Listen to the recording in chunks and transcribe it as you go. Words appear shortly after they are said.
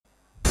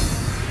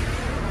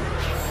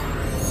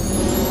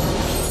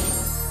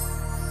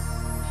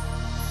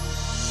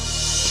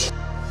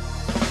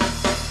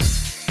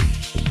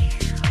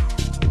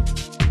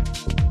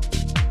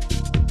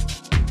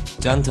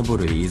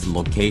Chanthabury is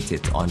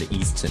located on the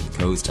eastern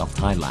coast of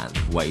Thailand,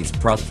 where it's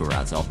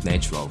prosperous of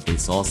natural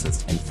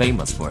resources and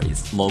famous for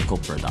its local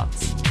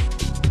products.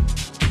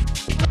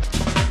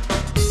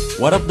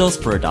 One of those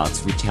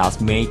products which has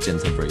made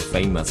Chanthabury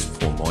famous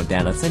for more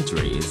than a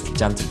century is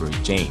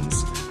Chanthabury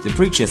gems, the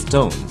precious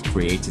stone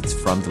created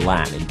from the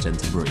land in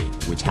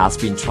Chanthabury, which has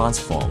been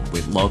transformed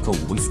with local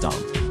wisdom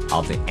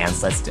of the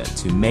ancestor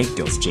to make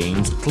those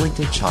gems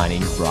glitter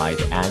shining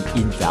bright and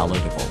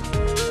invaluable.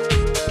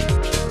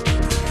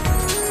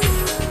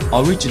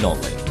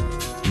 Originally,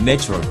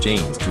 natural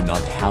gems do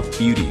not have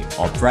beauty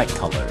or bright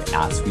color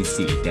as we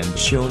see them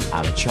shown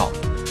at a shop,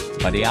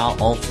 but they are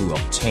all full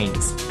of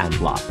chains and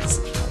blocks.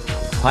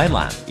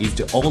 Thailand is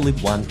the only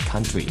one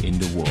country in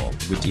the world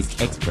which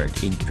is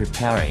expert in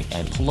preparing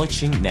and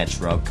polishing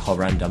natural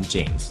corundum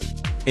gems.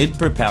 In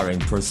preparing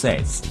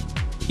process,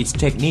 its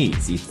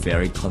techniques is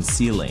very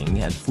concealing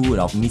and full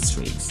of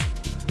mysteries,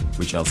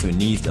 which also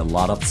needs a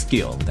lot of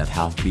skill that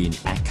have been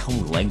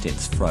accumulated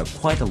for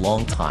quite a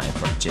long time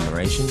from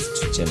generations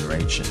to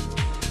generation.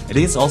 It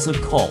is also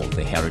called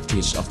the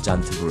heritage of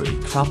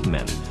Chanthabury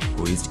craftsmen,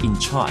 who is in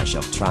charge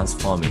of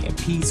transforming a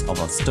piece of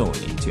a stone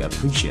into a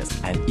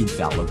precious and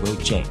invaluable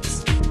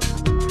gems.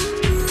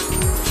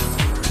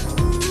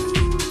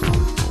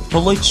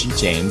 Polishing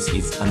gems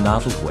is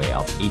another way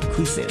of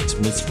exquisite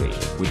mystery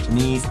which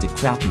needs the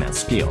craftsman's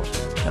skill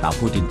that are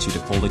put into the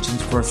polishing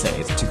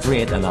process to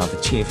create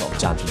another shape of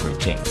Chanthabury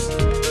gems.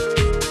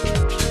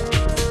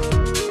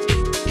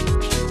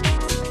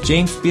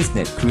 Gems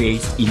business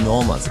creates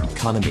enormous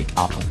economic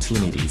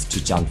opportunities to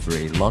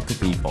Chanthabury local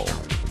people.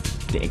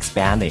 The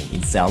expanding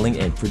in selling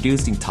and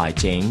producing Thai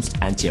gems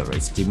and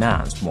jewelry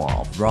demands more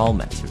of raw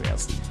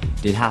materials.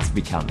 It has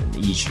become an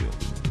issue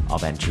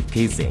of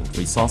increasing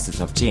resources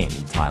of gems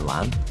in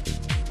Thailand.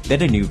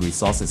 There are new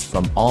resources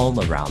from all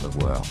around the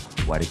world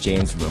where the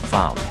gems were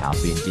found have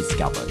been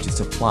discovered to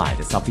supply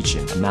the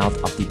sufficient amount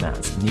of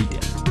demands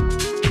needed.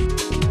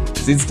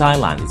 Since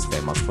Thailand is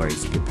famous for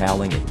its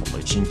preparing and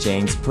polishing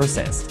gems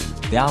process,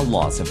 there are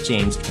lots of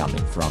gems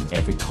coming from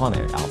every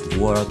corner of the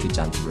world to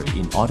Chanthabury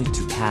in order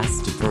to pass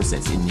the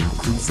process in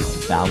increasing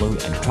value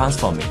and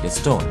transforming the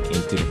stone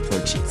into the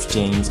purchased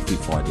gems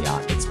before they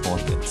are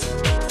exported.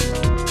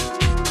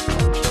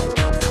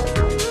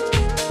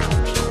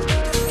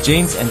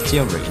 Gems and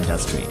jewelry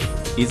industry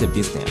is a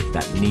business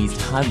that needs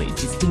highly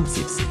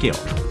distinctive skill.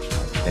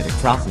 That a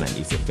craftsman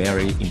is a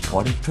very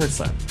important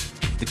person.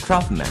 The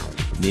craftsman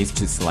needs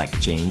to select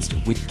gems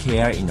with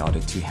care in order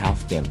to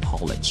have them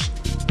polished.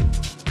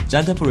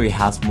 Chanthabury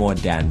has more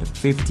than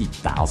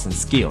 50,000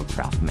 skilled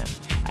craftsmen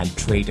and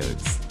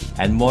traders,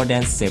 and more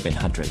than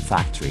 700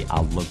 factories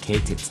are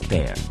located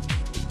there.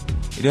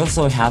 It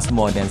also has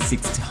more than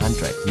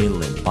 600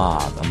 million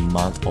baht a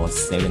month or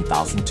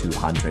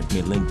 7,200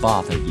 million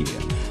baht a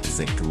year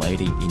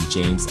circulating in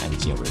gems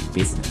and jewelry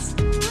business.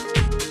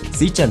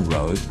 Sijan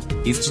Road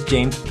is the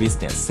gems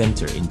business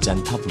center in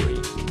Chanthabury.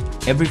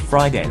 Every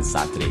Friday and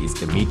Saturday is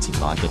the meeting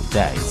market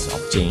days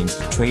of gems.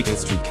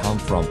 Traders who come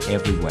from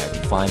everywhere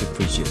to find the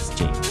precious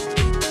gems.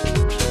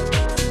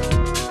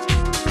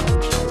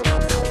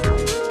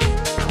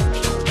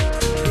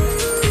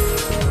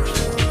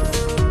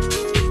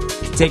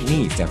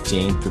 Techniques of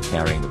gem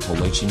preparing and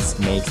polishing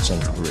make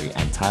Chanthabury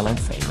and Thailand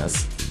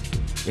famous.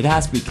 It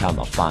has become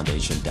a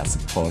foundation that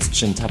supports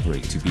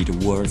Chanthabury to be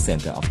the world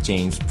center of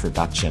gems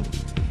production,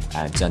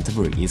 and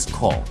Chanthabury is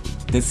called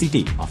the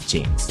City of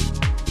Gems.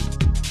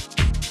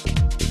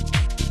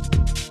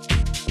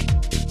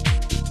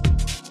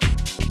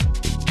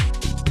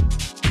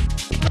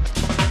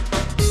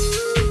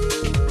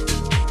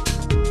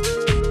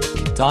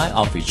 Thai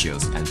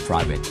officials and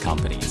private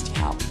companies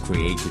have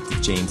created the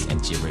Gems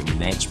and Jewelry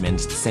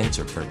Management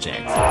Center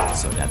project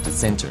so that the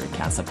center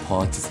can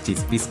support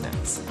this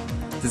business.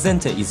 The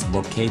center is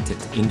located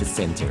in the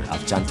center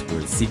of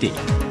Chanthabury city,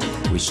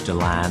 which is the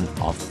land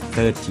of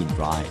 13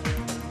 Rai.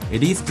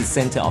 It is the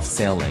center of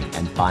selling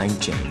and buying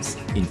gems,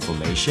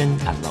 information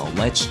and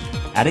knowledge,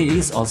 and it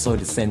is also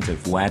the center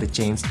where the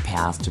gems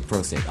pass the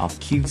process of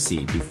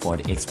QC before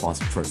the export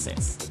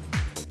process.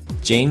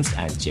 Gems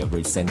and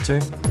Jewelry Center,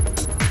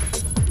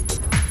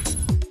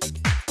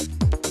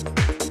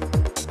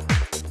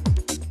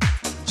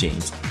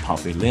 Gems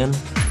Pavilion,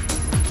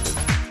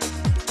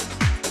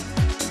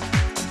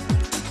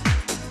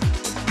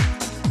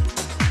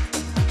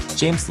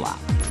 Gems Lab,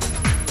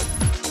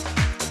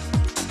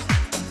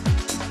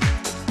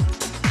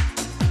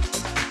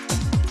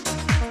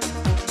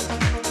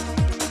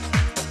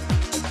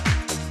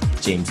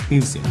 Gems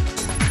Museum,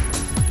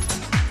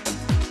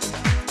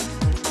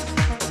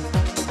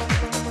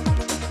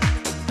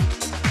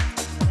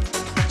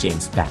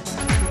 Gems Bank.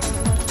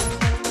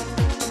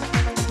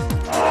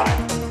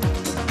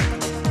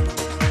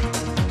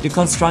 The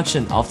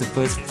construction of the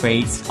first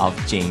phase of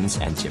Gems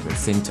and Jewelry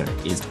Center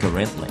is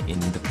currently in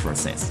the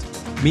process.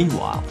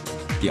 Meanwhile,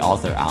 the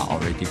authors are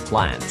already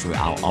planned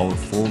throughout our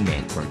 4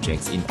 main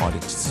projects in order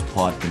to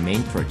support the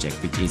main project,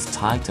 which is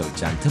titled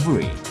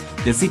Chanthabury,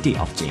 the City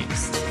of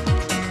Gems.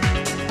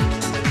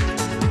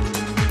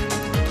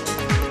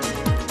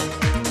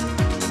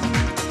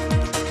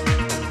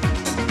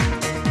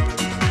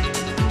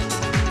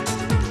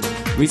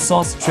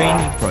 Resource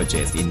training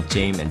projects in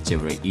gem and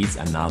jewelry is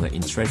another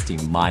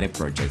interesting minor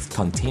project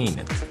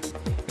contained.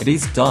 It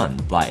is done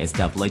by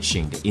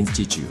establishing the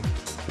institute,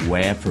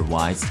 where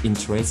provides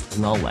interest,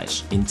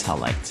 knowledge,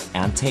 intellect,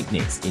 and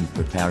techniques in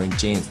preparing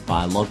gems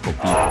by local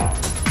people.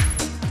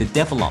 The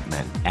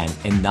development and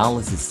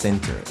analysis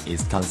center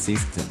is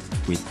consistent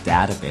with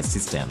database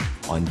system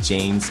on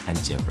gems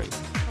and jewelry.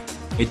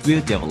 It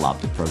will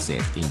develop the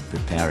process in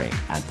preparing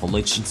and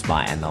polishing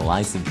by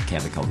analyzing the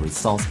chemical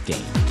resource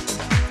gain.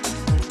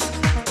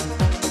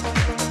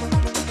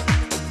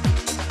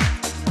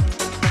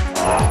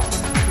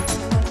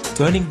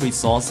 Turning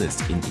resources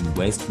in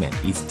investment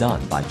is done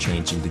by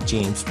changing the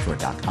gems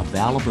product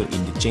available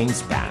in the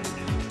gems bank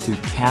to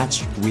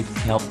catch with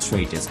help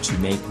traders to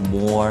make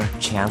more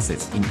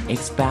chances in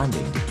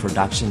expanding the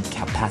production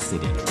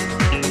capacity.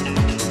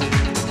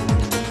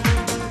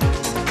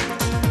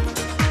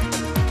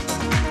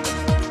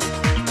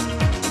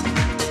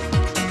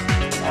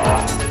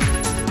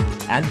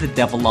 And the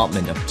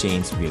development of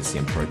Gems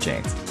Museum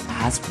projects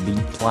has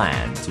been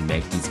planned to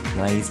make this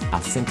place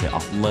a center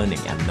of learning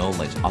and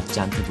knowledge of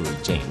Chanthabury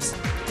gems.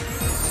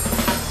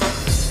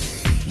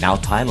 Now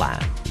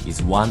Thailand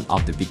is one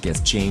of the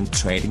biggest gem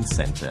trading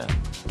centers.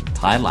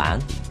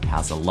 Thailand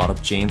has a lot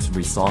of gems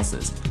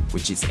resources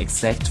which is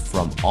accessed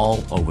from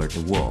all over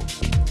the world.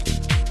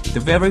 The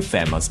very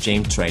famous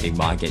gem trading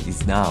market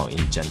is now in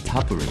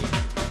Chanthabury.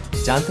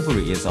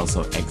 Chanthabury is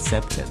also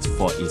accepted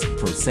for its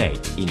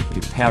process in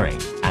preparing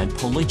and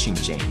polishing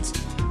gems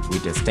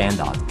with a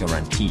standard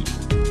guarantee.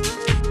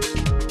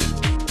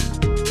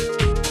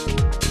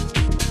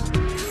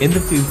 In the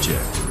future,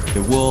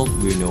 the world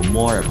will know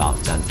more about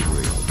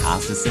Chanthabury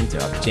as the center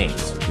of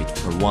gems, which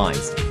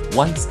provides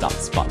one-stop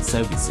spot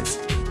services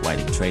where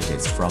the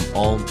traders from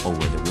all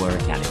over the world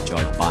can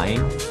enjoy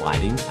buying,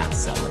 finding, and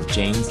selling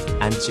gems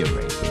and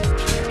jewelry.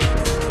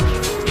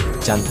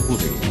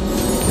 Chanthabury,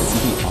 the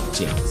city of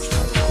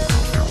gems.